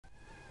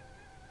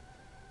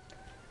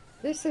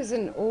This is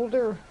an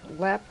older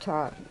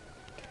laptop.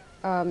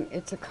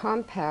 It's a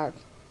Compaq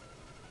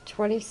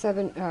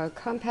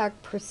Compaq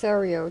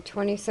Presario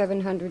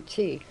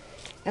 2700T,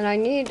 and I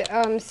need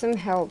some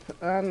help.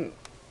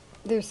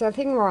 There's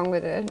nothing wrong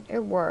with it.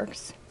 It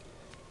works.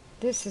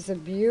 This is a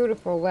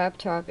beautiful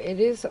laptop.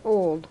 It is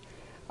old.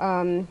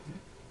 Um,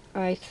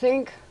 I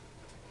think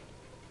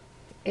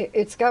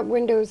it's got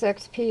Windows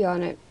XP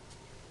on it.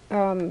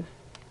 Um,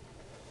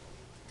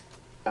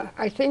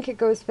 I think it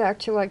goes back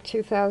to like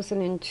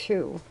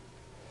 2002.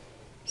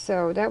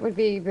 So that would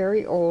be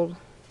very old.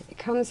 It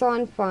comes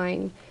on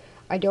fine.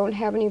 I don't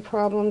have any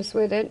problems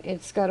with it.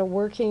 It's got a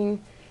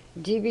working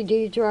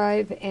DVD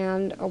drive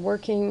and a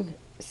working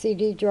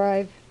CD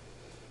drive.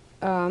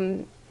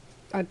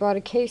 I bought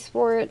a case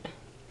for it.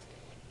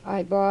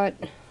 I bought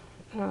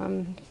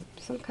some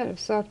kind of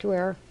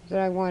software that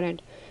I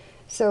wanted.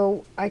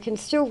 So I can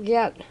still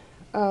get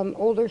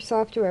older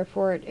software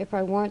for it if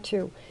I want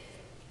to.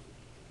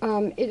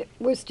 It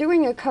was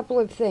doing a couple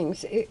of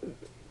things.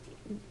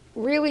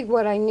 Really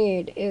what I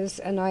need is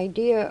an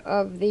idea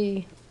of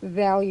the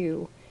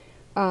value,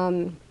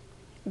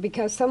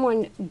 because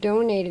someone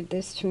donated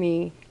this to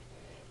me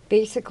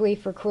basically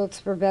for Quilts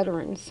for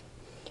Veterans.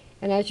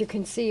 And as you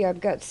can see, I've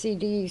got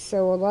CDs,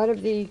 so a lot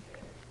of the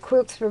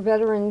Quilts for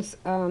Veterans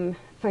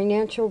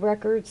financial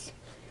records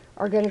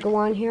are going to go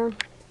on here.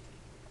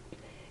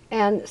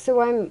 And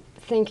so I'm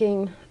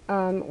thinking,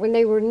 when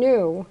they were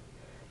new,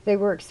 they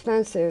were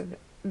expensive,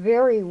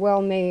 very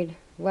well made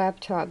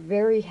laptop,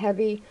 very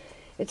heavy.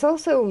 It's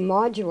also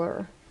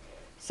modular,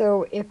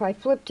 so if I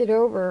flipped it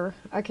over,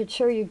 I could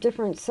show you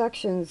different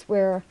sections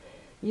where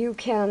you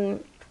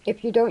can,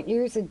 if you don't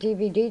use a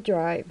DVD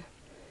drive,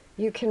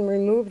 you can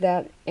remove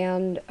that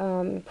and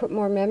put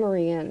more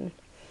memory in,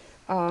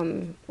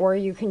 or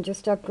you can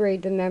just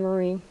upgrade the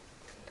memory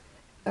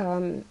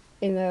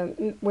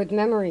with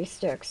memory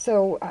sticks.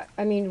 So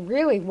I mean,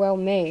 really well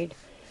made,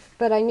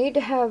 but I need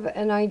to have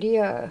an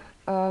idea,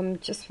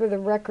 just for the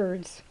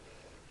records,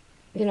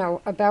 you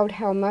know, about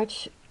how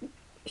much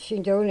she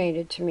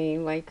donated to me.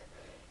 Like,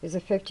 is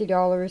it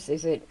 $50?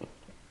 Is it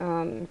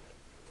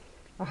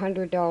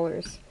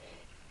 $100?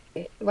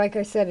 Like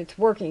I said, it's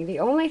working. The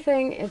only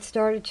thing it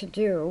started to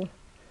do,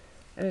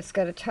 and it's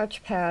got a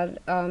touchpad,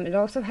 it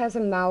also has a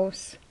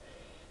mouse.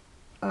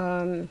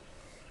 The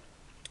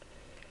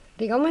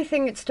only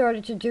thing it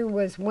started to do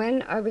was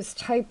when I was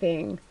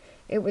typing,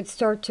 it would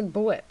start to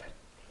blip.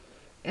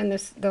 And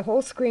the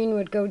whole screen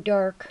would go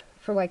dark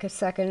for like a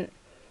second,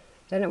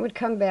 then it would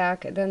come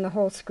back, and then the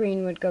whole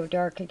screen would go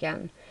dark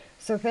again.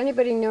 So if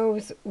anybody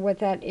knows what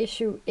that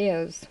issue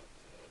is,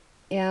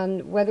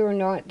 and whether or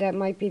not that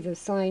might be the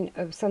sign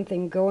of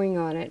something going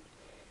on it,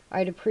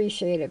 I'd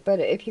appreciate it.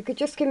 But if you could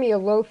just give me a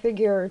low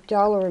figure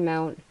dollar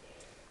amount,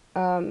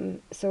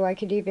 so I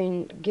could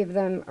even give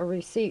them a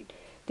receipt.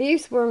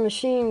 These were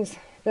machines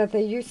that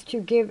they used to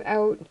give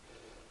out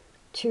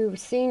to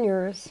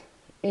seniors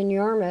in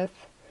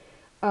Yarmouth,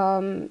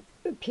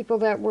 people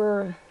that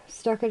were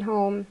stuck at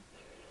home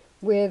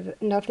with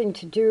nothing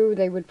to do.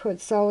 They would put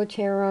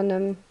solitaire on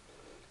them.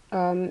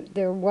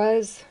 There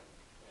was,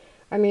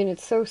 I mean,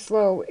 it's so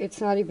slow, it's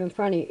not even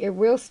funny. It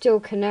will still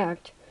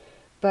connect,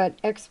 but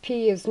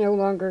XP is no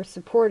longer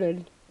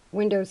supported,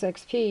 Windows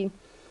XP,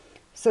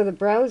 so the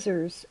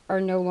browsers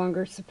are no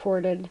longer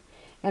supported,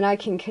 and I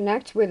can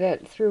connect with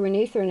it through an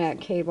Ethernet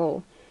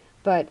cable,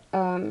 but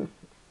I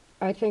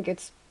think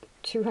it's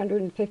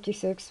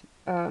 256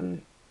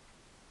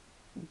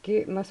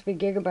 must be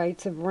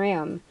gigabytes of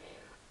RAM.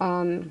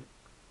 And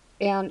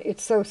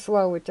it's so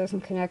slow it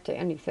doesn't connect to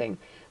anything.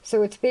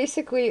 So it's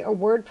basically a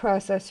word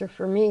processor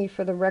for me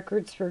for the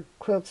records for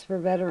Quilts for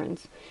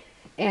Veterans.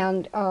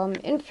 And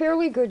in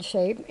fairly good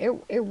shape.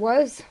 It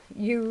was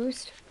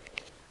used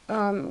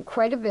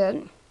quite a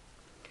bit.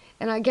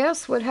 And I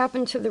guess what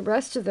happened to the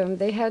rest of them,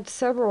 they had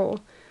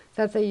several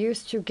that they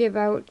used to give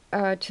out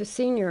to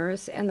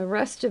seniors, and the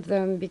rest of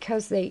them,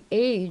 because they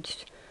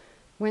aged,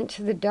 went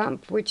to the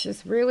dump, which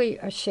is really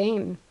a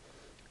shame.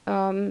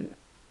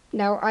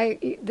 Now,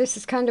 this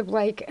is kind of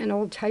like an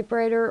old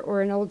typewriter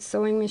or an old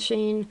sewing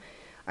machine.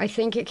 I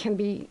think it can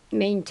be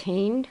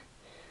maintained.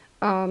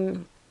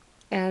 And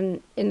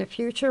in the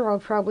future, I'll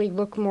probably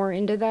look more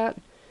into that.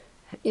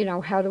 You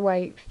know, how do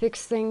I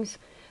fix things?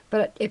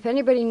 But if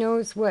anybody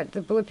knows what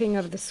the blipping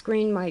of the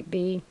screen might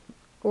be,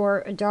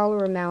 or a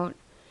dollar amount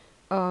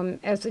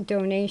as a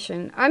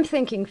donation, I'm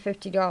thinking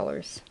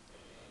 $50.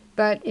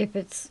 But if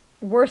it's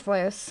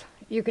worthless,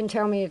 you can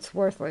tell me it's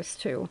worthless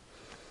too.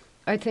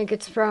 I think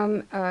it's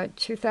from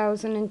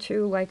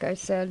 2002, like I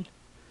said.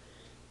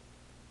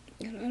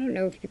 I don't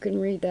know if you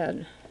can read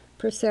that.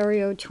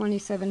 Presario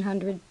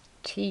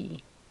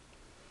 2700T.